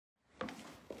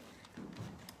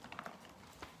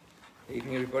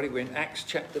Evening, everybody. We're in Acts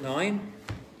chapter 9.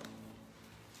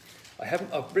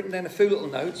 I've written down a few little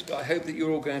notes, but I hope that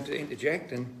you're all going to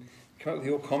interject and come up with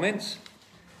your comments.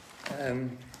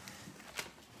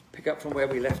 Pick up from where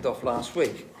we left off last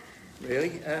week,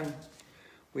 really.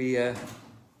 We'll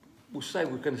say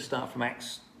we're going to start from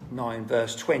Acts 9,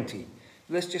 verse 20.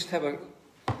 Let's just have a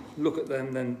look at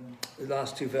them, then the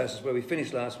last two verses where we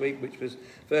finished last week, which was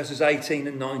verses 18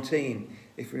 and 19.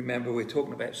 If you remember, we're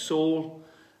talking about Saul.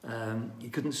 He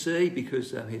couldn't see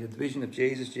because he had a vision of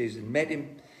Jesus. Jesus had met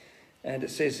him. And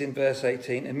it says in verse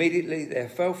 18, immediately there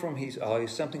fell from his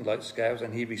eyes something like scales,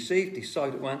 and he received his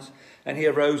sight at once, and he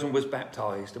arose and was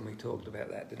baptized. And we talked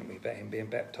about that, didn't we, about him being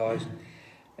baptized.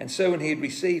 And so when he had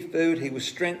received food, he was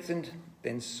strengthened.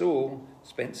 Then Saul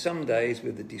spent some days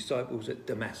with the disciples at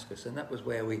Damascus. And that was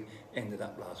where we ended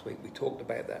up last week. We talked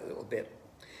about that a little bit.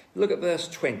 Look at verse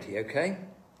 20, okay?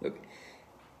 Look.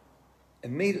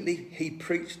 Immediately he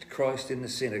preached Christ in the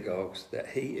synagogues, that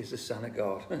he is the Son of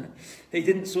God. He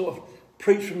didn't sort of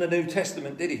preach from the New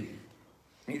Testament, did he?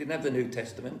 He didn't have the New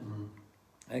Testament.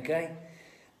 Okay?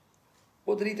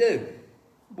 What did he do?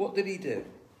 What did he do?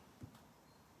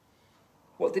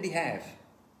 What did he have?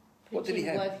 What did he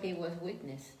have? What he was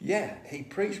witness. Yeah, he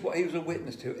preached what he was a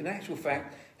witness to. In actual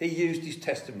fact, he used his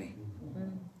testimony.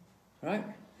 Right?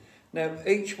 Now,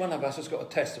 each one of us has got a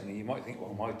testimony. You might think,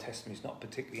 well, my testimony is not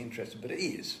particularly interesting, but it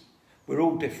is. We're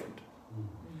all different.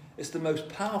 It's the most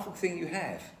powerful thing you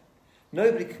have.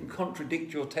 Nobody can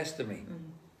contradict your testimony.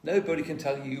 Nobody can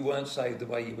tell you weren't saved the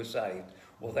way you were saved.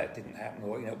 Well, that didn't happen,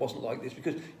 or it wasn't like this,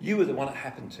 because you were the one it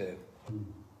happened to.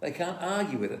 They can't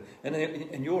argue with it.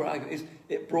 And your argument is,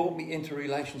 it brought me into a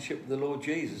relationship with the Lord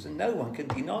Jesus, and no one can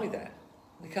deny that.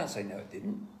 They can't say, no, it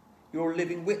didn't. You're a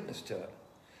living witness to it.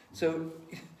 So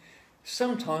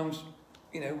sometimes,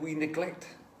 we neglect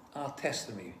our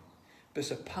testimony, but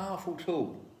it's a powerful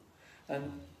tool.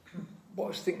 And what I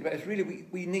was thinking about is really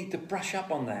we need to brush up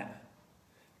on that.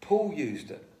 Paul used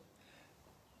it.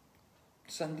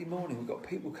 Sunday morning, we've got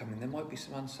people coming. There might be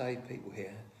some unsaved people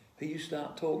here who you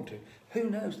start talking to.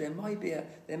 Who knows? There may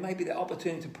be the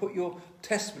opportunity to put your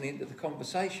testimony into the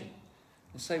conversation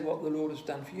and say what the Lord has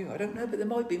done for you. I don't know, but there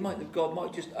might be. God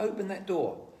might just open that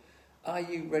door. Are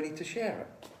you ready to share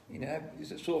it?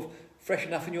 Is it sort of fresh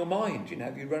enough in your mind?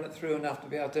 Have you run it through enough to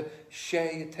be able to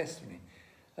share your testimony?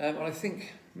 And I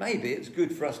think maybe it's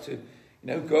good for us to,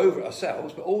 go over it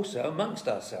ourselves, but also amongst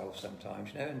ourselves sometimes,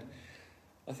 And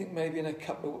I think maybe in a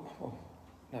couple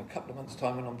of months'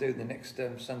 time, when I'm doing the next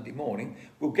Sunday morning,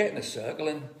 we'll get in a circle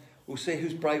and we'll see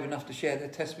who's brave enough to share their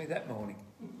testimony that morning.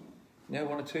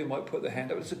 One or two might put their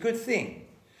hand up. It's a good thing.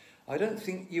 I don't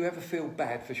think you ever feel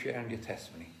bad for sharing your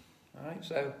testimony. All right,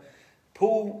 so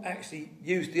Paul actually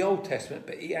used the Old Testament,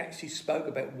 but he actually spoke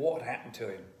about what happened to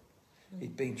him.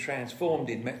 He'd been transformed,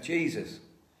 he'd met Jesus,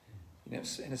 in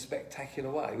a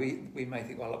spectacular way. We may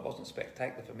think, well, it wasn't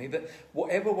spectacular for me, but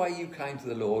whatever way you came to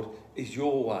the Lord is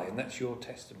your way, and that's your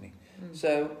testimony.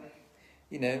 So,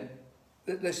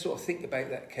 let's sort of think about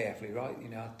that carefully, right?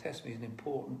 Our testimony is an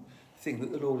important thing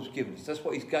that the Lord has given us. That's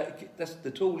what He's got. That's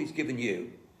the tool He's given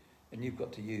you, and you've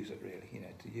got to use it really.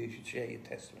 To share your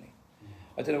testimony.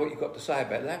 I don't know what you've got to say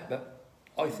about that, but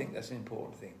I think that's an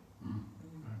important thing. Very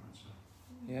much so.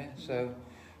 Yeah, so,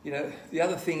 the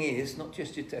other thing is, not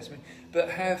just your testimony, but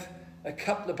have a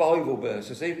couple of Bible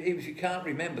verses. Even if you can't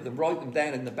remember them, write them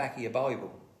down in the back of your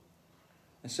Bible.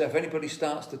 And so if anybody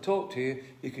starts to talk to you,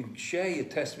 you can share your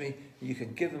testimony, you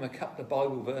can give them a couple of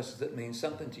Bible verses that mean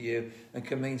something to you and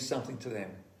can mean something to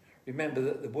them. Remember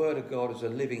that the Word of God is a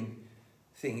living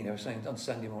thing. Saying on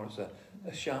Sunday morning, it's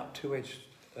a sharp two-edged...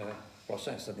 I was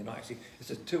saying something like, actually, it's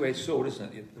a two-edged sword,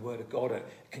 isn't it? The Word of God, it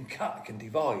can cut, it can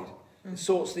divide. It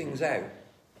sorts things out.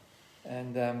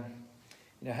 And,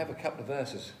 have a couple of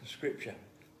verses of Scripture.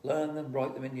 Learn them,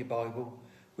 write them in your Bible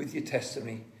with your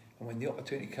testimony, and when the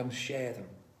opportunity comes, share them.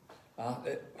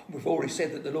 We've already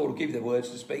said that the Lord will give you the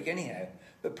words to speak anyhow,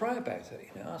 but pray about it.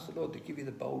 Ask the Lord to give you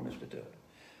the boldness to do it.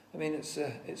 I mean, it's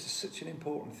such an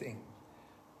important thing.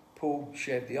 Paul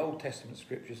shared the Old Testament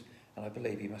Scriptures, and I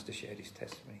believe he must have shared his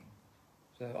testimony.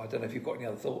 So I don't know if you've got any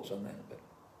other thoughts on that. But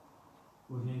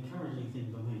Well, the encouraging thing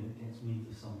for me that gets me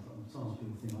to sometimes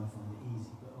people think I find it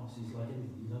easy, but obviously it's like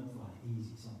anything, you don't find it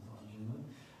easy sometimes,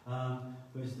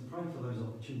 But it's to pray for those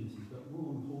opportunities, but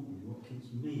more importantly, what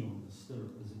keeps me on the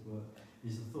stirrup, as it were,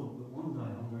 is the thought that one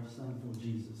day I'm going to stand before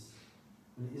Jesus,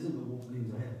 and it isn't a walk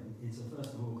into heaven, it's a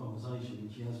first of all conversation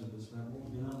which he has with us about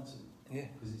what we've been up to. yeah,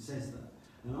 Because it says that.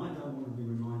 And I don't want to be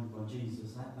reminded by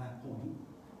Jesus at that point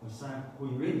of saying,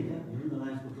 well, you're in here, you're in the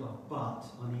Lamb's Book of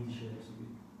Life, but I need to share this with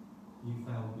you. You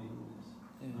failed me on this.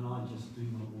 Yeah. And I just do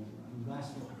not want that. And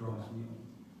that's what drives me on.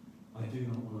 Because I know that if I share it, that will be a blessing to somebody else. And I know that if I share it, that will be a blessing to somebody else. And I do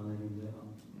not want to let him down.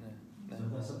 No. So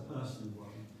that's a personal one.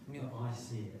 Yeah. But I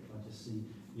see it. I just see,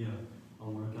 I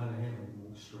want to go to heaven and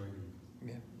walk straight in.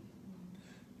 Yeah.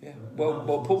 Yeah.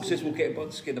 Well, Paul says we'll get by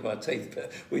the skin of our teeth,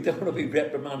 but we don't want to be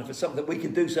reprimanded for something that we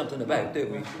can do something about, do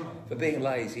we? That's right. For being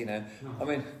lazy, No. I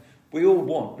mean, we all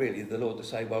want, really, the Lord to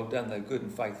say, well done, thou good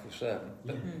and faithful servant.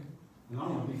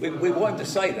 But we want him to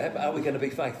say that, but are we going to be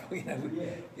faithful?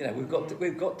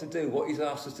 We've got to do what he's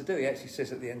asked us to do. He actually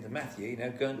says at the end of Matthew,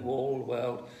 go into all the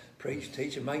world, preach,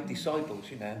 teach, and make disciples.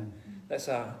 That's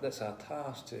our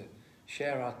task, to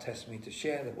share our testimony, to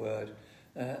share the word,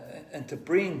 and to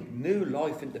bring new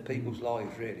life into people's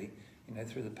lives, really,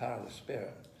 through the power of the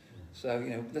Spirit. So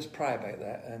let's pray about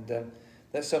that, and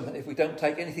that's something. If we don't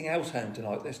take anything else home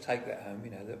tonight, let's take that home.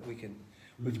 That we can.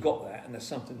 We've got that, and there's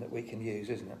something that we can use,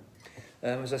 isn't it?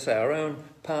 As I say, our own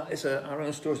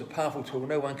story is a powerful tool.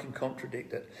 No one can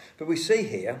contradict it. But we see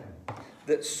here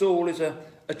that Saul is a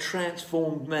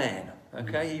transformed man.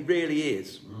 Okay, he really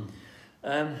is.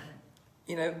 I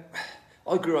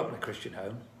grew up in a Christian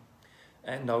home,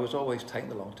 and I was always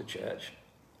taken along to church.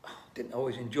 Didn't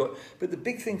always enjoy it. But the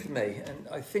big thing for me, and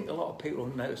I think a lot of people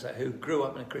will notice that who grew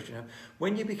up in a Christian home,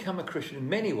 when you become a Christian, in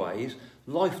many ways,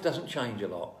 life doesn't change a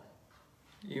lot.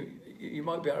 You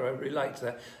might be able to relate to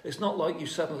that. It's not like you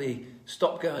suddenly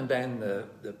stop going down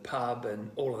the pub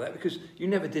and all of that, because you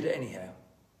never did it anyhow.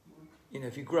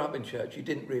 If you grew up in church, you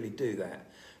didn't really do that.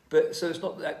 But so it's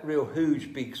not that real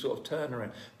huge, big sort of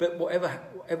turnaround. But whatever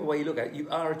way you look at it, you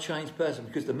are a changed person,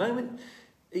 because the moment,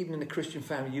 even in a Christian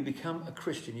family, you become a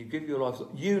Christian, you give your life,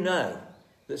 you know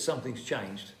that something's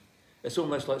changed. It's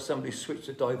almost like somebody switched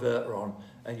a diverter on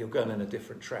and you're going on a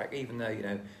different track, even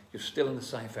though, you're still in the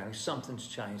same family. Something's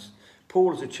changed.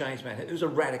 Paul is a changed man. It was a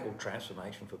radical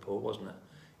transformation for Paul, wasn't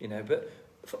it? But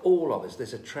for all of us,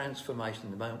 there's a transformation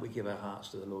the moment we give our hearts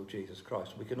to the Lord Jesus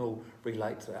Christ. We can all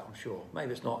relate to that, I'm sure.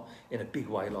 Maybe it's not in a big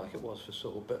way like it was for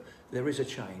Saul, but there is a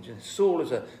change. And Saul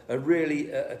is a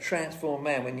really transformed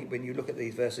man when you look at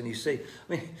these verses and you see,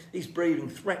 he's breathing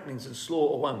threatenings and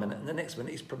slaughter one minute, and the next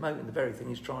minute he's promoting the very thing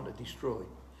he's trying to destroy.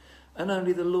 And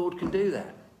only the Lord can do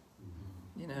that.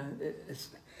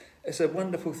 It's a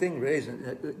wonderful thing, really, isn't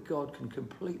it? That God can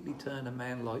completely turn a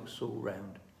man like Saul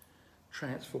round.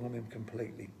 Transform him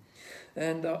completely.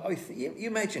 And you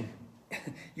imagine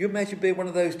being one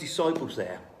of those disciples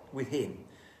there with him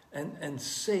and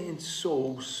seeing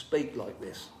Saul speak like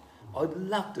this. I'd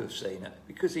love to have seen it,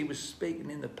 because he was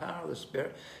speaking in the power of the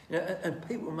Spirit. And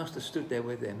people must have stood there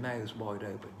with their mouths wide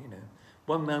open.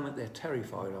 One moment they're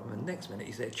terrified of him, and the next minute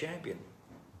he's their champion.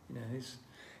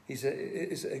 It's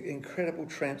an incredible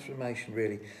transformation,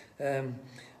 really. And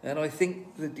I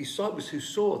think the disciples who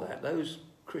saw that, those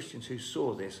Christians who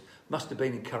saw this, must have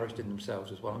been encouraged in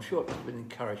themselves as well. I'm sure it must have been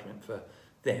encouragement for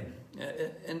them.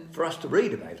 And for us to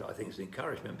read about it, I think it's an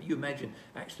encouragement. But you imagine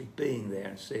actually being there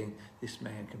and seeing this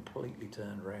man completely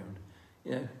turned around.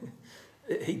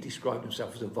 He described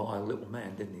himself as a vile little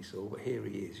man, didn't he, Saul? But here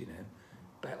he is,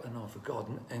 battling on for God.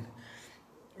 And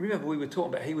remember, we were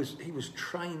talking about he was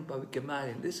trained by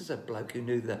Gamaliel. This is a bloke who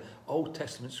knew the Old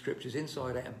Testament scriptures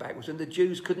inside out and backwards, and the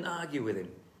Jews couldn't argue with him.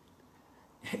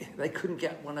 They couldn't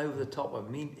get one over the top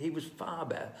of him. He was far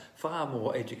better, far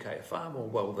more educated, far more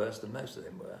well-versed than most of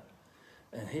them were.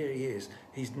 And here he is.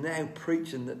 He's now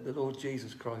preaching that the Lord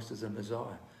Jesus Christ is the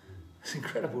Messiah. It's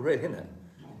incredible, really, isn't it?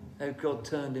 How God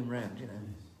turned him round,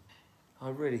 I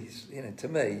really, to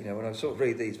me, when I sort of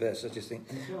read these verses, I just think...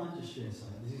 And can I just share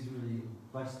something? This is really,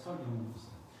 based totally on what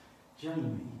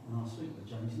Jamie, and I'll speak about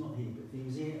Jamie, he's not here, but if he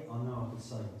was here, I know I could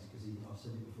say this, because I've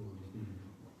said it before, he's been here.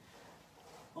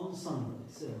 On Sunday,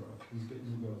 Sarah, who's got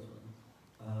his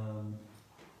girlfriend,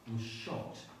 was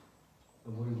shocked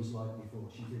at what he was like before.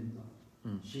 She didn't know.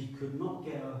 She could not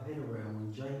get her head around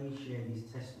when Jamie shared his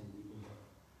testimony with her.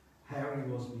 How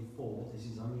he was before. This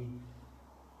is only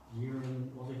a year and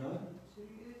what ago? 2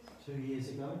 years. 2 years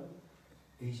ago.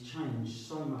 He's changed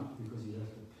so much because he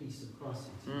left the peace of Christ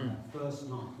in that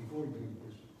first night before he became a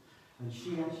Christian. And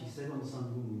she actually said on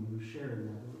Sunday morning, we were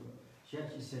sharing that, she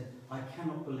actually said, I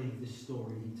cannot believe this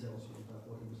story he tells me about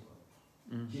what he was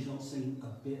like. She's not seen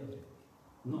a bit of it,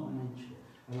 not an inch of it.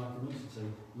 And I can also say,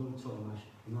 Lord Tomash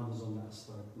and others on that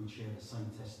stone would share the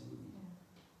same testimony. Yeah.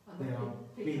 And There are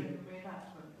people in the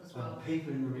reenactment as well.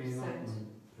 People in the reenactment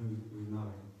who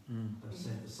know him have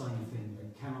said the same thing.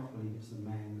 They cannot believe it's the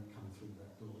man that come through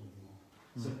that door anymore.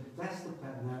 So that's the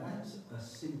pattern. Now that's a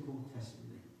simple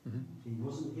testimony. He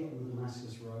wasn't hit on the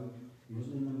Damascus road. He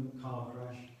wasn't in a car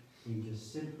crash. He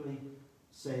just simply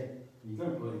said, you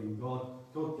don't believe in God,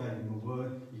 God gave him a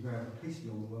word, you go have a piece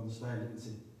beyond the world and stand it and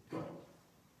said, God,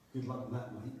 good luck with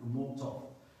that, mate, and walked off.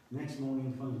 Next morning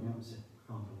he phoned me up and said,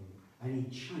 I can't believe it. And he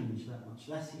changed that much.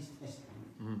 That's his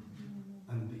testimony.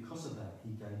 And because of that,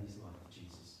 he gave his life to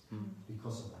Jesus.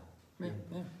 Because of that.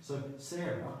 Yeah. So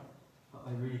Sarah,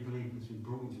 I really believe, has been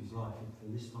brought into his life,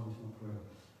 and this time it's not forever.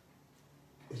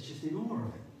 It's just in awe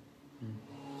of it. You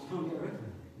can't get rid of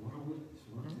it. What a witness,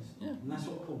 what a testimony. And that's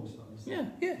what Paul's done, isn't it?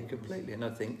 Yeah, completely. And I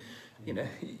think, you know,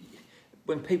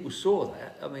 when people saw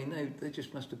that, I mean, they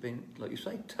just must have been, like you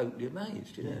say, totally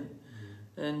amazed, you know.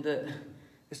 And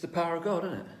it's the power of God,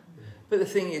 isn't it? But the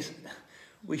thing is,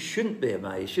 we shouldn't be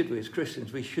amazed, should we? As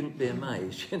Christians, we shouldn't be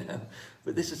amazed, you know.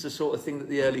 But this is the sort of thing that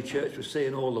the early church was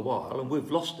seeing all the while, and we've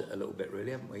lost it a little bit,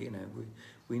 really, haven't we? You know,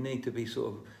 we need to be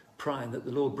sort of praying that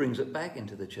the Lord brings it back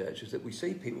into the churches, that we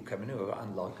see people coming who are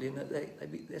unlikely and that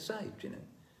they're saved, you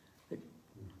know.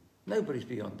 Nobody's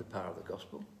beyond the power of the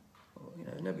gospel. You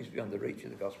know, nobody's beyond the reach of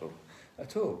the gospel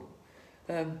at all.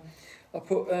 I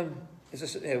put, as I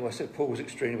said, Paul was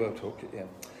extremely well talked.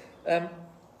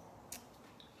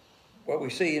 Well,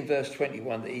 we see in verse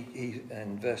 21 that he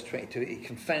and verse 22, he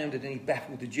confounded and he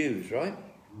baffled the Jews, right?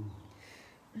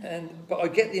 But I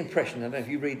get the impression, I don't know if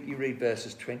you read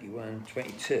verses 21,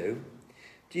 22,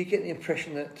 do you get the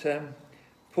impression that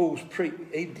Paul's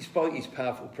even despite his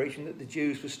powerful preaching, that the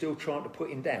Jews were still trying to put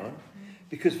him down?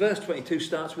 Because verse 22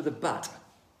 starts with a but.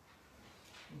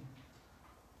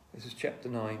 This is chapter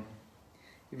 9.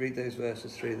 You read those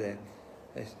verses through there.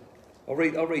 I'll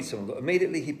read some of them.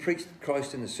 Immediately he preached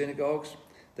Christ in the synagogues,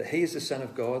 that he is the Son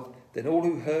of God. Then all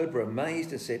who heard were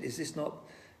amazed and said, is this not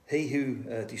he who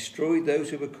destroyed those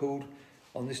who were called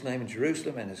on this name in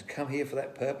Jerusalem and has come here for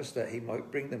that purpose, that he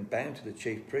might bring them bound to the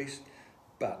chief priests?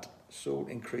 But Saul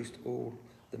increased all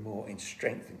the more in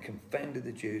strength and confounded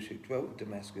the Jews who dwelt in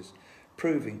Damascus,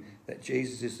 proving that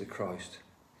Jesus is the Christ.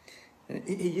 And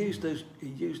he used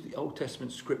the Old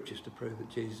Testament scriptures to prove that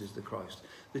Jesus is the Christ.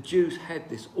 The Jews had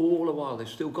this all the while. They've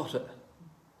still got it.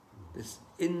 This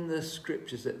in the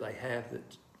scriptures that they have,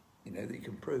 that you know, that you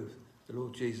can prove the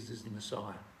Lord Jesus is the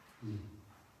Messiah.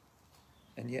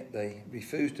 And yet they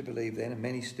refused to believe then, and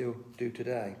many still do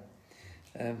today.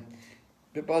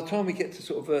 But by the time we get to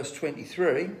sort of verse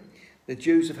 23, the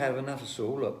Jews have had enough of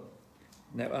Saul. Look,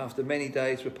 now after many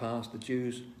days were passed, the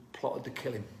Jews plotted to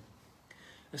kill him.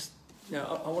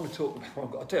 Now, I want to talk. I'm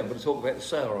going to talk about the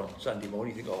sower on Sunday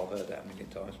morning. You think, oh, I've heard that a million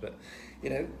times, but you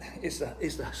know, it's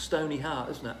the stony heart,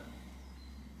 isn't it?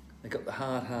 They got the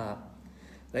hard heart.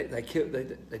 They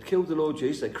killed the Lord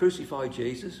Jesus. They crucified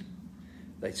Jesus.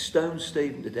 They stoned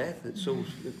Stephen to death at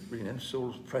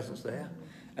Saul's presence there,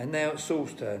 and now it's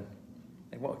Saul's turn.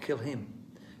 They want to kill him.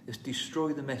 It's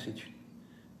destroy the message,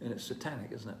 and it's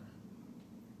satanic, isn't it?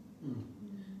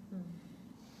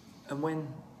 And when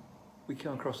we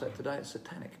come across that today, it's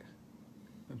satanic.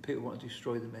 When people want to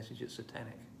destroy the message, it's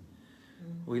satanic.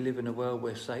 We live in a world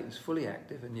where Satan's fully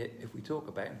active, and yet if we talk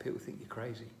about him, people think you're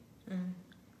crazy.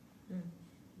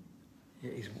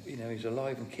 Yet he's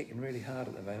alive and kicking really hard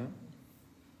at the moment.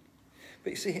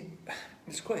 But you see,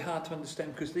 it's quite hard to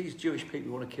understand, because these Jewish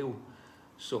people want to kill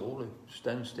Saul, who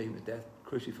stoned Stephen to death,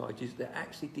 crucified Jesus. They're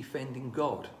actually defending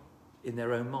God in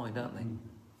their own mind, aren't they?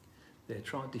 They're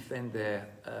trying to defend their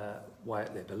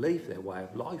their belief, their way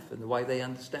of life, and the way they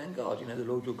understand God. You know, the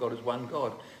Lord your God is one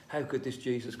God. How could this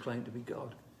Jesus claim to be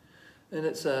God? And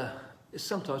it's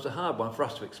sometimes a hard one for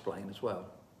us to explain as well.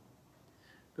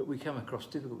 But we come across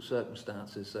difficult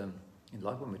circumstances in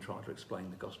life when we try to explain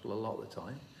the gospel a lot of the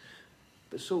time.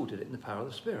 But Saul did it in the power of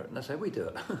the Spirit, and that's how we do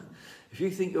it. If you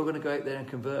think you're going to go out there and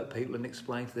convert people and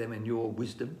explain to them in your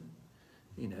wisdom,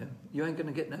 you know, you ain't going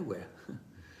to get nowhere.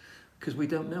 Because we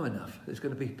don't know enough. There's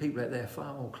going to be people out there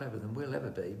far more clever than we'll ever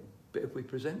be. But if we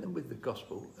present them with the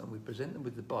gospel, and we present them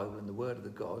with the Bible and the Word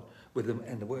of God,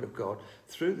 and the Word of God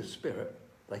through the Spirit,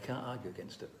 they can't argue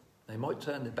against it. They might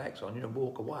turn their backs on you and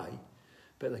walk away,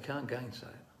 but they can't gainsay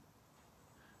it.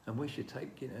 And we should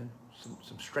take, you know,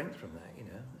 some strength from that, you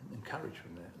know, and courage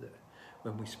from that. That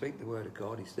when we speak the Word of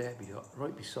God, He's there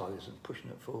right beside us and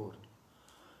pushing it forward.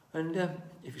 And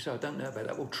if you say, I don't know about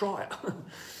that, well, try it.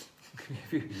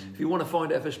 If you want to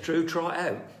find out if it's true, try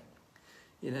it out.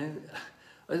 You know,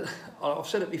 I've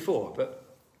said it before,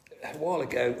 but a while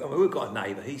ago, I mean, we've got a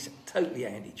neighbour. He's totally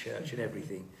anti-church and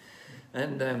everything.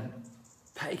 And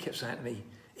Patty kept saying to me,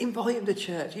 invite him to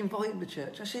church, invite him to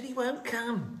church. I said, he won't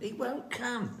come, he won't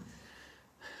come.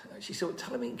 She said, well,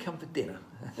 tell him he can come for dinner.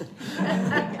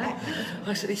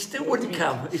 I said, he still wouldn't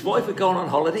come. His wife had gone on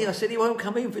holiday. I said, he won't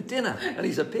come in for dinner, and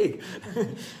he's a pig.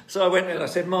 So I went in and I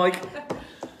said, Mike,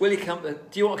 do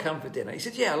you want to come for dinner? He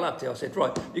said, yeah, I'd love to. I said,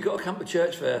 right, you've got to come to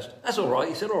church first. That's all right.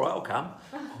 He said, all right, I'll come.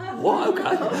 What? Okay.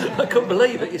 I couldn't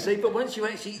believe it, you see. But once you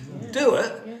actually do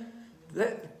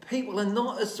it, People are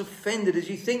not as offended as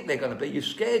you think they're going to be. You've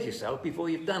scared yourself before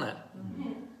you've done it.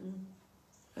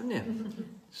 Haven't you?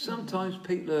 Sometimes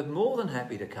people are more than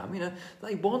happy to come.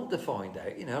 They want to find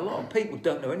out. A lot of people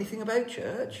don't know anything about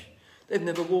church. They've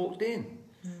never walked in.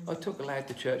 I took a lad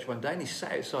to church one day and he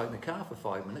sat outside in the car for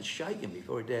 5 minutes shaking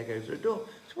before he dared go through the door.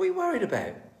 So what are you worried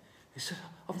about? He said,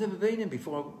 I've never been in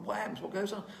before. What happens? What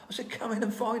goes on? I said, come in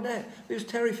and find out. He was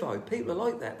terrified. People are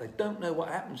like that. They don't know what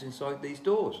happens inside these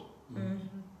doors. Mm-hmm.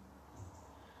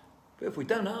 But if we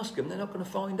don't ask them, they're not going to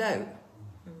find out.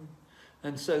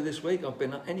 And so this week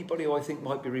anybody who I think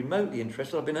might be remotely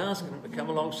interested, I've been asking them to come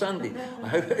along Sunday. I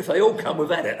hope if they all come, we've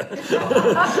had it.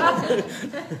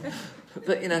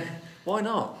 But, why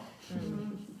not?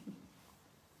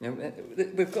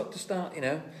 We've got to start,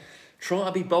 try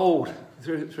to be bold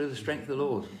through the strength of the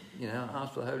Lord.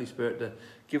 Ask for the Holy Spirit to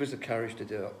give us the courage to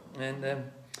do it.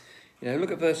 And, look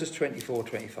at verses 24,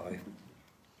 25.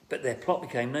 But their plot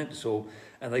became known to Saul,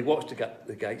 and they watched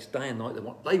the gates day and night.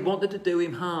 They wanted to do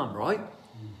him harm, right?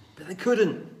 But they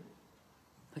couldn't.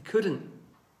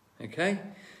 Okay?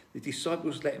 The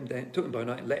disciples took him by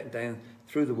night and let him down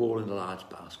through the wall in a large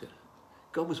basket.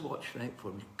 God was watching out for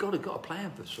him. God had got a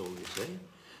plan for Saul, you see.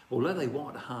 Although they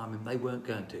wanted to harm him, they weren't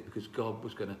going to, because God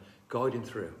was going to guide him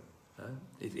through.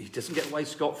 He doesn't get away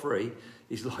scot-free.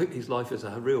 His life is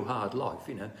a real hard life,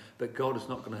 but God is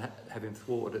not going to have him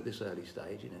thwarted at this early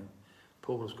stage,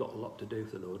 Paul has got a lot to do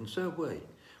for the Lord, and so have we.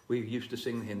 We used to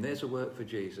sing the hymn, there's a work for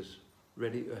Jesus,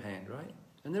 ready to hand, right?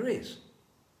 And there is.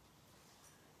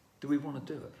 Do we want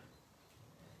to do it?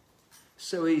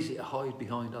 So easy to hide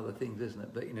behind other things, isn't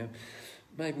it? But,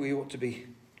 maybe we ought to be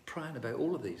praying about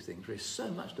all of these things. There's so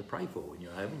much to pray for when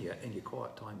you're home, in your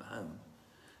quiet time at home.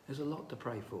 There's a lot to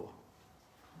pray for.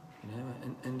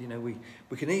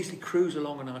 We can easily cruise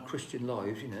along in our Christian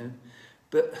lives,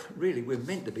 but really we're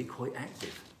meant to be quite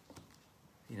active.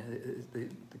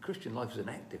 The Christian life is an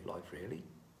active life, really.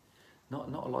 Not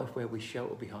a life where we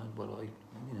shelter behind,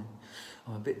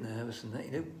 I'm a bit nervous and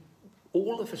that,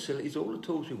 all the facilities, all the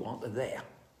tools we want are there.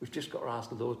 We've just got to ask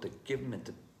the Lord to give them and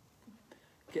to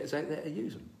get us out there to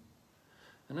use them.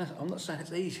 And I'm not saying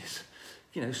it's easy.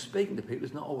 Speaking to people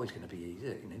is not always going to be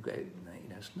easy.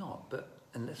 It's not. But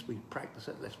unless we practice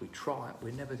it, unless we try it,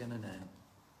 we're never going to know.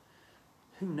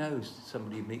 Who knows?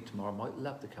 Somebody you meet tomorrow might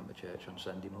love to come to church on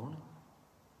Sunday morning.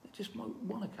 They just might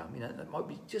want to come. That might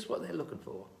be just what they're looking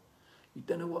for. You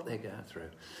don't know what they're going through.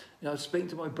 I was speaking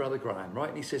to my brother Graham, right?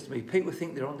 And he says to me, people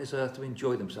think they're on this earth to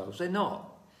enjoy themselves. They're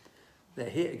not. They're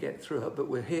here to get through it, but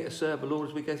we're here to serve the Lord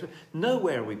as we go through.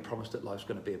 Nowhere are we promised that life's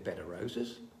going to be a bed of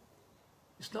roses.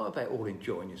 It's not about all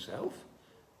enjoying yourself.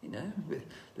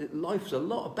 Life's a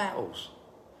lot of battles.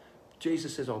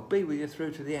 Jesus says, I'll be with you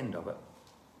through to the end of it.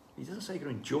 He doesn't say you're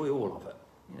going to enjoy all of it.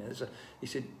 He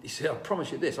said, I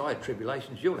promise you this, I had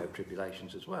tribulations, you'll have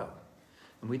tribulations as well.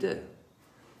 And we do.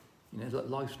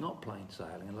 Life's not plain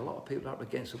sailing, and a lot of people are up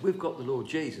against it. We've got the Lord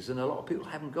Jesus, and a lot of people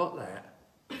haven't got that.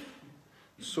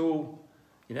 Saul,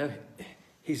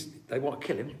 they want to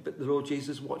kill him, but the Lord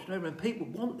Jesus is watching over him. And people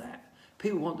want that.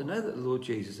 People want to know that the Lord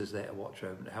Jesus is there to watch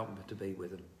over them, to help them to be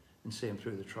with them and see them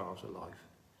through the trials of life.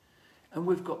 And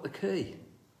we've got the key.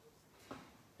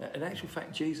 In actual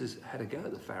fact, Jesus had a go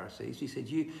at the Pharisees. He said,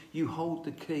 you hold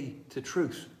the key to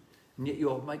truth, and yet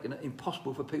you're making it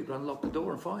impossible for people to unlock the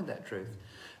door and find that truth.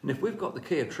 And if we've got the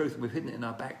key of truth and we've hidden it in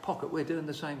our back pocket, we're doing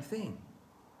the same thing.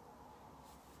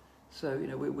 So,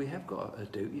 we have got a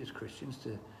duty as Christians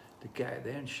to get out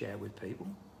there and share with people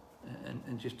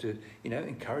and just to,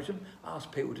 encourage them,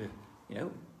 ask people to,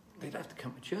 they'd have to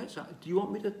come to church. Do you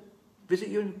want me to visit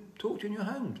you and talk to you in your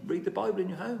home, read the Bible in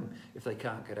your home if they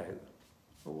can't get out?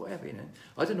 Or whatever,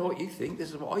 I don't know what you think.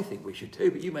 This is what I think we should do,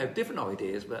 but you may have different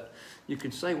ideas, but you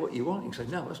can say what you want. You can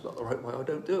say, no, that's not the right way. I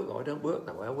don't do it. I don't work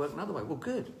that way. I work another way. Well,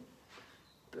 good.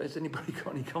 But has anybody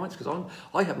got any comments? Because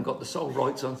I haven't got the sole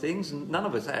rights on things, and none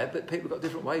of us have, but people have got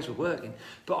different ways of working.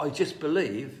 But I just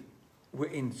believe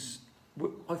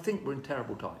I think we're in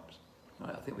terrible times.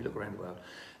 Right? I think we look around the world.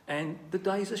 And the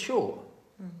days are short.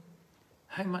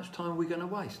 How much time are we going to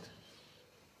waste?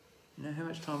 How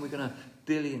much time are we going to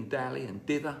dilly and dally and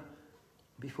dither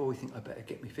before we think I better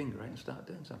get my finger out and start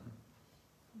doing something?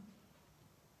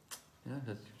 I don't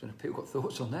know if people got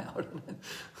thoughts on that. I don't know.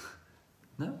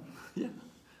 No? Yeah.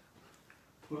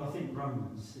 Well, I think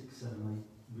Romans 6, 7,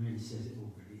 8 really says it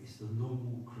all, really. It's the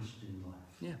normal Christian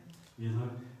life. Yeah.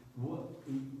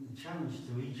 The challenge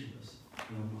to each of us,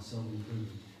 myself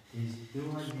included, is do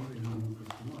I live the normal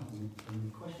Christian life? And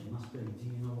the question must be, do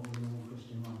you know what the normal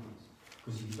Christian life is?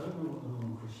 Because if you don't know what the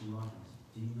normal Christian life is,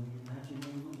 how do you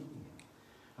know you're not living it?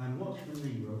 And Watchman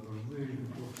Nee wrote a really good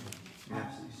book,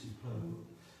 absolutely superb.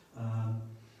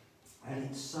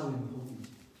 it's so important.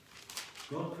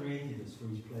 God created us for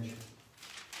his pleasure.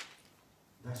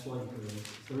 That's why he created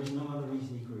us. There is no other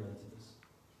reason he created us.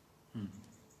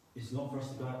 It's not for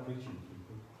us to go out preaching to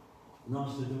people. Not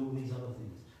us to do all these other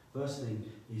things. First thing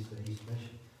is for his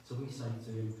pleasure. So we say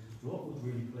to him, what would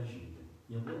really pleasure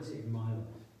you? What is it in my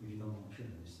life? If you don't want to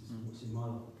share this, what's in my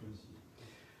life that pleases you?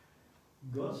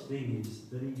 God's thing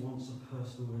is that he wants a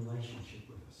personal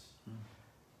relationship with us.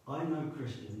 I know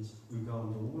Christians who go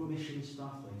and do all the mission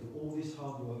stuff, they do all this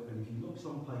hard work, and if you look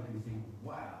on paper you think,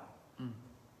 wow,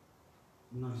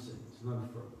 no sins, no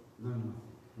fruit, no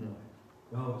nothing.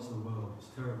 Right. Oh, it's the world, it's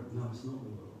terrible. No, it's not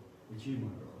the world. It's you,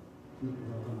 my brother. No,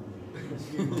 I don't know.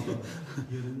 It's you, my brother.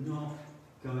 You're not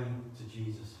going to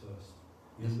Jesus first.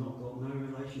 You've not got no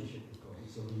relationship with God.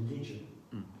 It's a religion.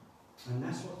 And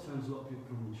that's what turns a lot of people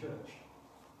come to church.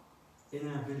 In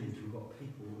our village, we've got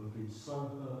people who have been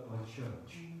so hurt by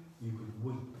church, you could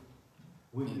weep.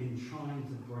 We've been trying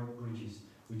to break bridges.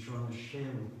 We're trying to share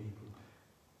with people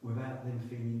without them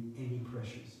feeling any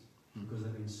pressures because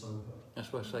they've been so hurt.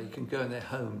 That's why I say you can go in their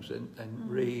homes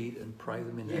and read and pray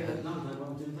them in their homes. No, they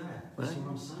won't do that. That's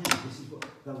what I'm saying. This is what.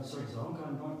 No, sorry, so I'm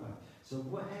going right back. So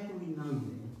how do we know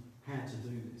then how to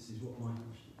do this? Is what my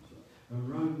question is. And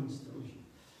Romans tells you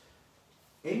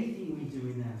anything we do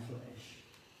in our flesh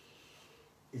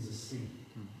is a sin.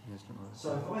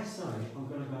 So if I say I'm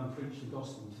going to go and preach the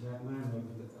gospel to that man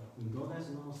over there, and God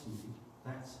hasn't asked me,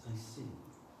 that's a sin.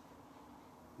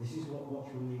 This is what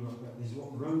Watchman Nee wrote about. This is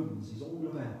what Romans is all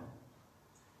about.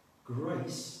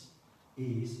 Grace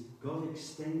is God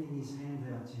extending his hand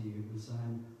out to you and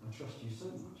saying, I trust you so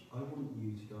much, I want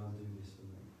you to go and do this for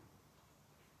me.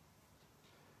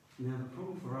 Now the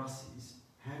problem for us is,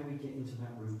 how do we get into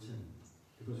that routine?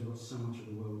 Because we've got so much of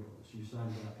the world on us. You're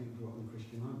saying about people who are in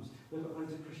Christian homes. They've got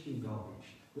loads of Christian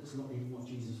garbage that's not even what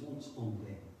Jesus wants on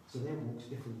them. So their walk's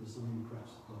different to someone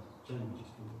perhaps like Jamie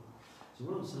just called it. So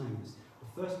what I'm saying is, the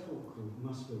first port call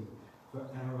must be for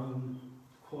our own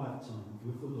quiet time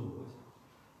with the Lord,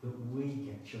 that we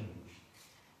get changed.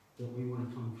 That we want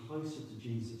to come closer to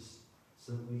Jesus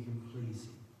so that we can please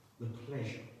him. The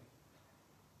pleasure.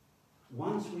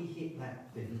 Once we hit that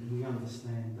thing, we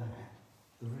understand that,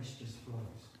 the rest just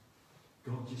flows.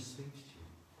 God just speaks to you.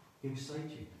 He'll say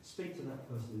to you, speak to that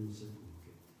person in the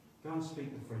supermarket. Go and speak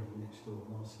to the friend next door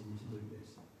and ask him to do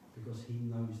this. Because he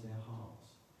knows their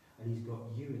hearts. And he's got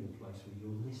you in a place where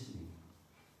you're listening.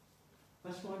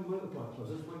 That's why motorbike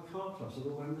clubs, that's why car clubs are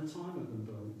all having the time at them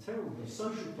burning. Terrible. The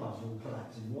social clubs are all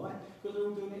collapsing. Why? Because they're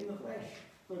all doing it in the flesh.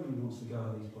 Nobody wants to go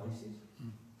to these places.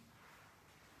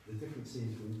 The difference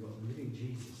is when you've got the living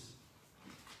Jesus.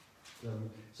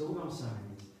 So what I'm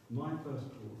saying is, my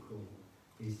first protocol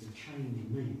is to change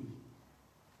me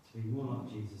to be more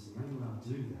like Jesus. And the only way I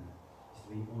do that is to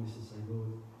be honest and say,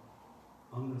 Lord,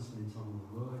 I'm going to spend time in the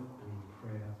Word and in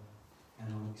prayer, and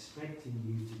I'm expecting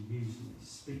you to use me,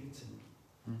 speak to me.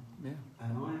 Yeah.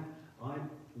 And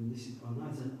and this is, I know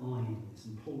there's an I in this,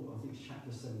 and Paul, I think it's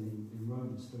chapter 7 in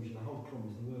Romans, tells you the whole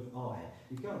problem is the word I.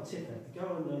 You go and tip it, go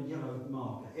on a yellow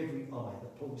marker, every I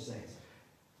that Paul says.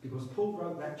 Because Paul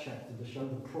wrote that chapter to show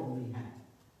the problem he had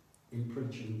in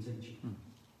preaching and teaching.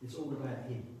 It's all about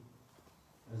him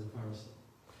as a Pharisee.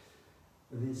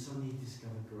 And then suddenly he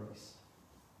discovered grace.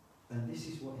 And this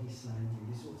is what he's saying,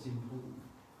 and this is what's important,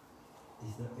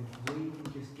 is that if we can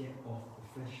just get off the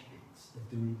flesh bits of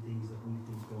doing things that we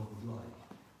think God would like,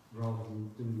 rather than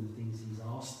doing the things he's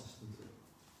asked us to do,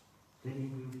 then he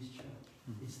will his church.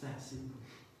 It's that simple.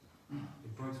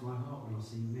 It breaks my heart when I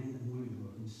see men and women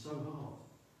working so hard.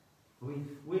 I mean,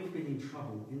 we've been in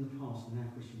trouble in the past in our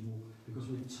Christian walk because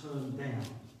we've turned down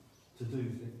to do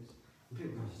things. And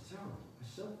people go, it's terrible,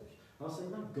 it's selfish. I say,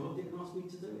 no, God didn't ask me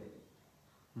to do it.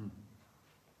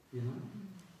 You know?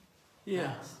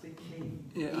 Yeah. That's the key.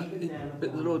 Yeah,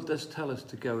 but the Lord does tell us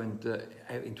to go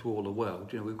out into all the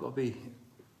world. You know, we've got to be,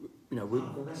 you know...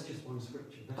 But that's just one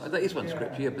scripture. That is one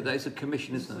scripture, yeah, but that is a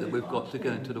commission, isn't it, that we've got to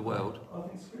go into the world. I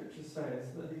think scripture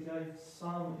says that he gave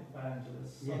some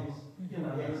evangelists, some, Yes. you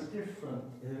know, Yes. there's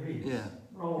different There is. Yeah,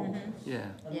 roles.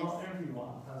 yeah. And Yes. not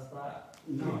everyone has that.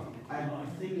 No, and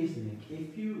the thing is, Nick,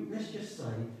 if you, let's just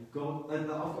say, God,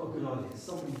 and I've got a good idea,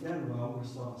 somebody down the road, I'm going to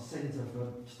start a centre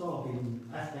for starving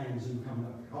Afghans who come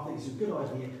over. I think it's a good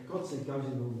idea. God said goes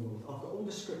in all the world. I've got all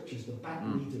the scriptures to back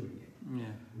me doing it.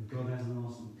 Yeah. And God hasn't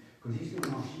asked me. Because he's going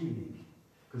to ask you, Nick.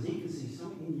 Because he can see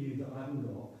something in you that I haven't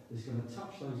got that's going to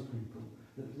touch those people,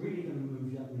 that's really going to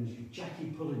move that ministry.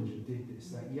 Jackie Pullinger did this,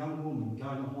 that young woman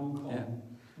going to Hong Kong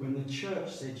when the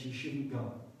church said she shouldn't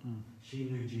go. She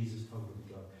knew Jesus told her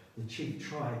to go. The chief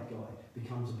triad guy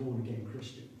becomes a born-again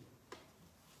Christian.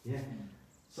 Yeah?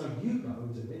 So you go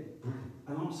and do it, brilliant.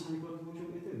 And I'm saying, God, what do you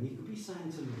he's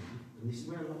saying to me, and this is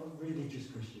where a lot of religious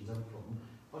Christians have a problem,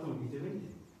 I don't want you to do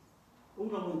anything. All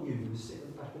I want you to do is sit at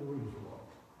the back of the room for a while.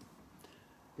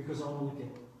 Because I want to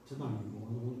get to know you more,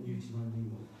 and I want you to know me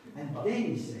more. And then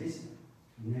he says,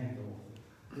 now go off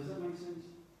it. Does that make sense?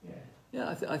 Yeah.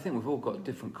 Yeah, I think we've all got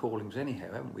different callings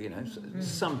anyhow, haven't we? You know,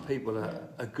 some people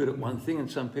are good at one thing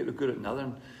and some people are good at another.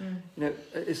 And, you know,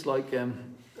 it's like a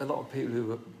lot of people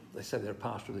who they say they're a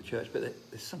pastor of the church, but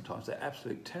sometimes they're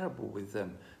absolutely terrible with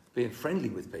being friendly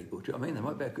with people. Do you know what I mean?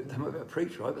 They might be a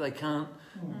preacher, right? But they can't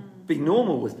be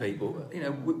normal with people. You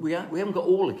know, we haven't got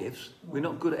all the gifts. We're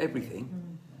not good at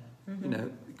everything. You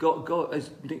know, God,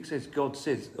 as Nick says, God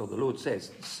says, or the Lord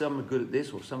says, some are good at this,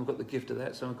 or some have got the gift of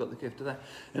that, some have got the gift of that.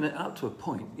 And up to a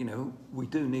point, you know, we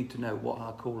do need to know what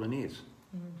our calling is.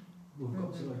 We've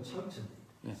got to know totally.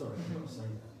 Yeah. Sorry, I've got to say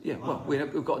that. Yeah, well,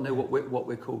 we've got to know what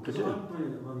we're called to do. I'm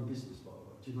brilliant at running business, by the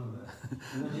way. Do you know that?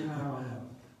 And do you know how I know?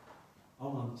 I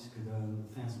once could earn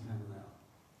 £1,000 an hour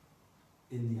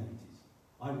in the 80s.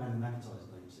 I ran an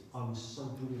advertising agency. I was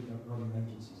so brilliant at running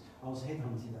agencies. I was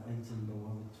headhunted at 18 or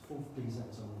I was the fourth biggest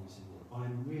advertising agency in the world.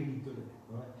 I'm really good at it,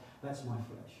 right? That's my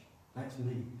flesh. That's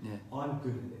me. Yeah. I'm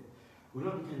good at it. When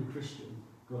I became a Christian,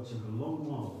 God took a long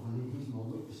while, and he's my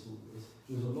witness to all this,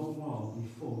 it was a long while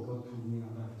before God called me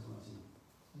out of advertising.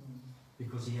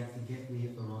 Because he had to get me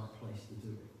at the right place to do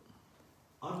it.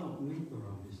 I'm not meant to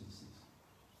run businesses.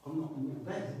 I'm not.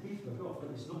 That's a gift of God,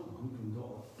 but it's not one from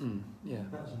God. Yeah.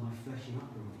 That's my fleshing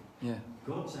upbringing. Yeah.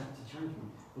 God's had to change me.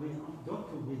 I mean, God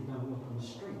called me to go and walk on the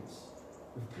streets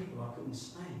with people I couldn't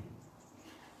stand.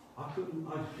 I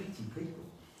pity people.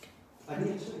 And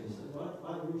yet,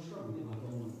 I had a real struggle, didn't I,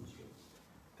 going on the streets.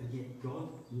 And yet God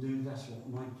knew that's what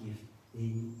my gift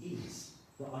is.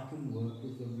 That I can work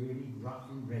with the really rough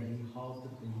and ready, hard to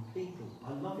be people.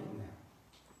 I love it now.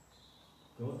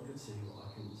 God could see what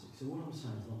I couldn't see. So what I'm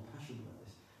saying is, I'm passionate about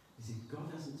this, is if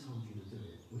God hasn't told you to do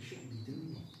it, we shouldn't be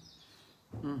doing it.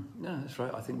 No, that's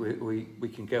right. I think we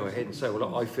can go ahead and say,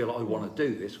 well, I feel I want to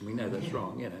do this, and we know that's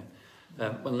wrong, you know.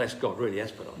 Unless God really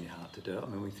has put it on your heart to do it. I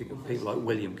mean, we think of people like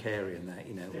William Carey and that,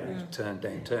 you know, where he's turned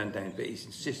down, but he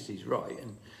insists he's right.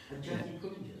 And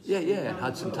and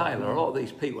Hudson Taylor, a lot of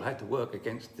these people had to work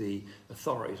against the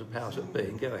authorities and powers that be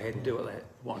and go ahead and do what they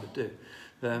wanted to do.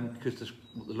 Because that's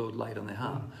what the Lord laid on their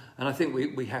heart. And I think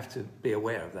we have to be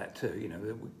aware of that too, you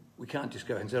know. We can't just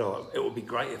go and say, oh, it would be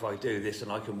great if I do this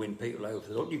and I can win people over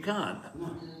the Lord. You can't.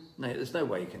 No, there's no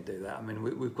way you can do that. I mean,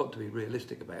 we've got to be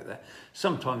realistic about that.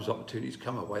 Sometimes opportunities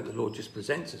come our way that the Lord just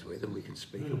presents us with and we can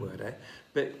speak a word out.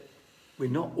 But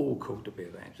we're not all called to be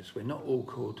evangelists. We're not all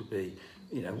called to be,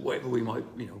 you know, whatever we might,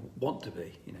 you know, want to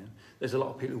be, you know. There's a lot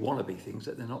of people who want to be things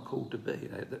that they're not called to be. You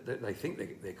know, they think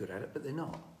they're good at it, but they're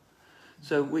not.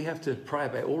 So we have to pray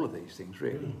about all of these things,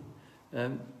 really.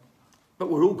 But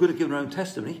we're all good at giving our own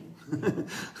testimony.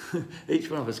 Each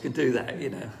one of us can do that, you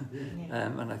know.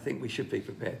 And I think we should be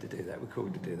prepared to do that. We're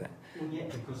called to do that. Well, yeah,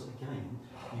 because again,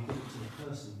 you get to the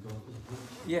person God has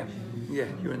brought. Yeah,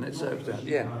 you're in that circumstance.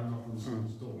 Yeah.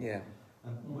 Yeah.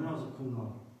 When I was at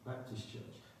Cornwall Baptist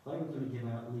Church, they were going to give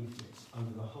out leaflets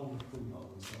over the whole of Cornwall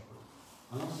and Suffolk.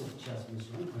 And I said to Chaz,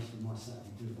 Mr. I'm wasting my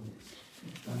Saturday doing this.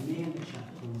 And me and a chap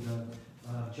called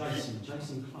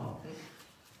Jason Clark,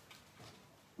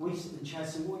 we and Chaz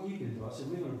said, what are you going to do? I said,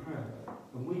 we're going to pray about it.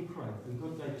 And we prayed, and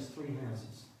God gave us 3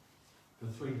 houses for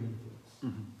 3 leaflets.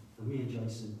 And me and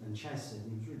Jason, and Chaz said,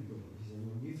 he was really good. He said,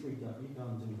 well, you three go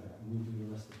and do that, and we'll do the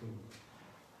rest of the thing.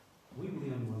 We were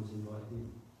the only ones invited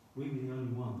in. We were the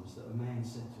only ones that a man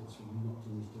said to us when we knocked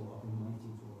on his door, I've been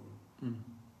waiting for you.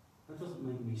 That doesn't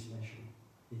make me special,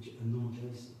 nor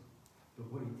Jason. But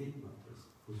what it did make us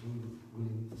was we were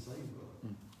willing to save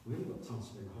God. We haven't got time to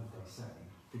spend a whole day Saturday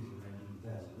thinking about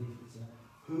 1,000 leaflets.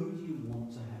 Who do you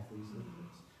want to have these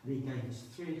leaflets? And he gave us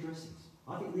 3 addresses.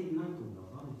 I didn't even know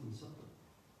Cornwall, I lived in Suffolk.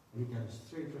 And he gave us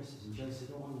 3 addresses, and Jay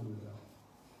said, oh, I know where they are.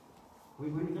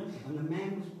 We went over, and the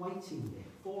man was waiting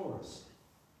there for us.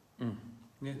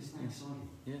 Yeah. Isn't that exciting?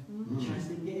 Yeah. And Chaz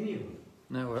didn't get any of them.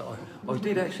 No, I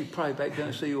did actually pray about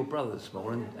going to see your brother this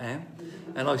morning, Anne.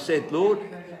 And I said, Lord,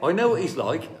 I know what he's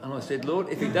like. And I said, Lord,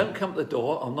 if he don't come to the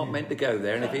door, I'm not meant to go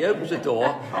there. And if he opens the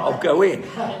door, I'll go in.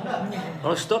 And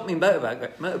I stopped my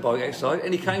motorbike outside,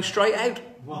 and he came straight out.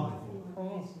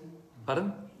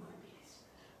 Pardon?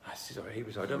 I said,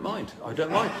 I don't mind.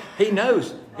 He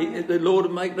knows. The Lord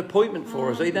will make an appointment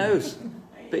for us. He knows.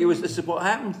 But this is what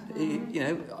happened.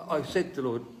 I said to the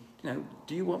Lord,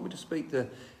 do you want me to speak to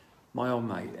my old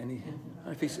mate? And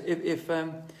if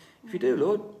you do,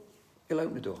 Lord, he'll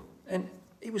open the door. And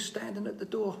he was standing at the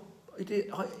door.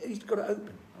 He's got it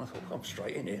open. I thought, I'm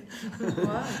straight in here.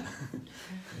 Wow.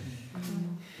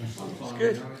 It's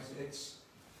good.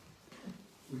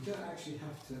 we don't actually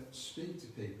have to speak to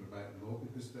people about the law,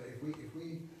 because if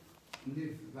we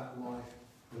live that life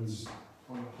that's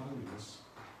on holiness,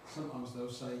 sometimes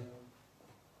they'll say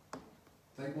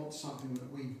they want something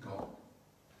that we've got.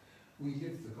 We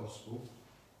live the gospel,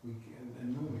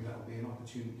 and normally that will be an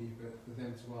opportunity for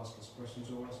them to ask us questions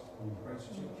or us to approach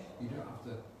you. You don't have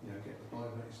to, get the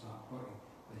Bible and start quoting.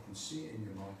 They can see it in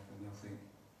your life and they'll think,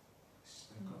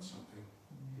 they've got something.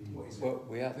 What is it? Well,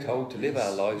 we are told to live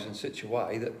our lives in such a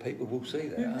way that people will see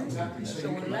that. aren't we? Exactly. So So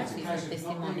you our can life make is a a case of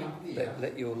not being testimony. up here.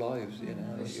 Let your lives,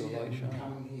 let your light shine.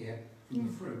 Coming here from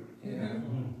the fruit,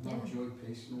 love, joy,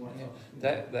 peace, and all that.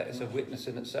 Yeah. That is a witness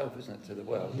in itself, isn't it, to the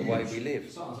world, the way we live.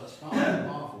 Sometimes that's far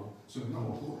more powerful. So we're not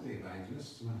all called to be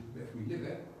evangelists, but if we live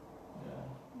it,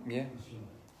 Yeah. That's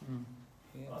right. Mm.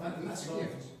 Yeah. and that's a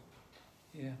gift.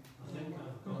 Yeah. I think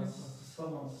I've got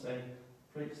Someone say,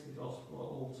 preach the gospel at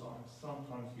all times,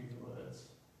 sometimes use words.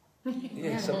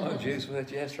 Yeah, sometimes use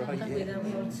words, yes, right, With yeah. our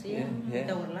words, Yeah. with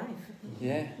our life.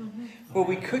 Yeah. Well,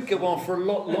 we could go on for a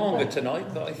lot longer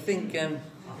tonight, but I think... I've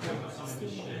got something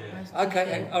to share.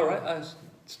 okay, all right,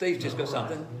 Steve's just got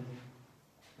something.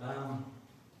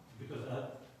 Because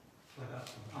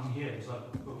I'm here because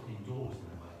I've got indoors in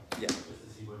a way, Yeah. just to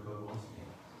see where God wants me.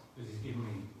 Because He's given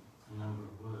me a number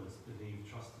of words: believe,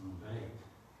 trust, and obey.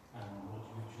 And what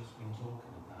you've just been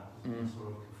talking about has been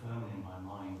sort of confirming in my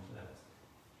mind that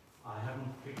I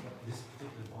haven't picked up this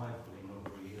particular Bible in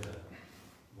over a year.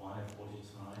 Why I've bought it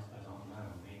tonight, I don't know.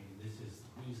 Maybe this is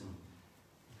the reason.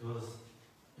 Because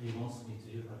He wants me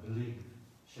to, I believe,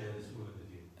 share this word with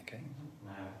you. Okay.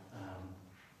 Now,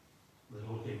 the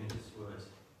Lord gave me this word,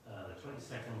 the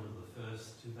 22nd of the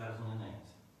 1st, 2008.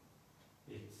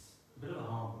 It's a bit of a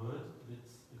hard word, but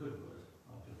it's a good word,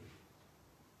 I believe.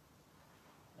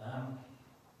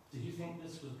 Did you think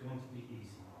this was going to be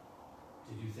easy?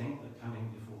 Did you think that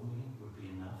coming before me would be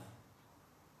enough?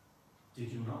 Did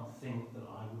you not think that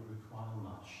I would require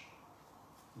much?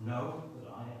 Know that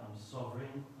I am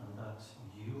sovereign and that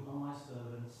you are my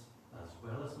servants as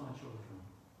well as my children.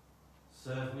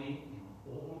 Serve me in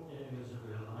all areas of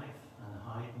your life and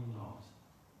hide me not.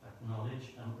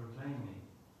 Acknowledge and proclaim me.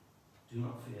 Do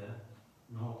not fear,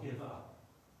 nor give up.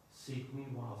 Seek me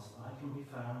whilst I can be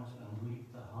found and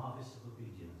reap the harvest of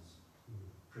obedience.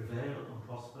 Prevail and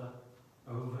prosper,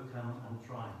 overcome and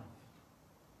triumph.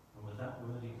 And with that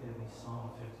word he gave me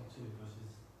Psalm 52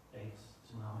 verses 8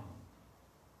 to 9.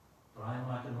 For I am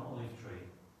like an olive tree,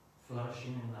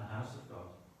 flourishing in the house of God.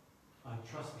 I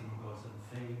trust in God's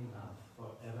unfailing love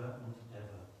forever and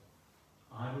ever.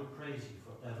 I will praise you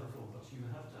forever for what you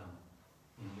have done.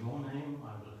 In your name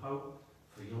I will hope,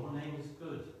 for your name is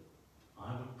good.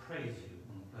 I will praise you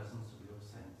in the presence of your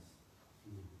saints.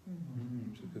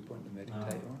 It's a good one to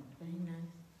meditate on. Very nice.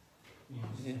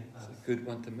 Yeah, it's a good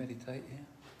one to meditate, yeah.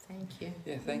 Thank you.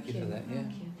 Yeah, thank you for that, yeah.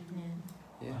 Thank you.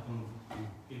 Yeah. I can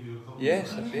give you a copy.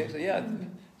 Yes, yeah.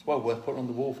 It's well worth putting on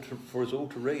the wall for us all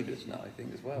to read, isn't it, I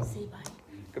think, as well. Say bye.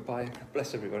 Goodbye. God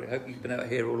bless everybody. Hope you've been able to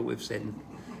hear all that we've said.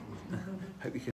 Hope you can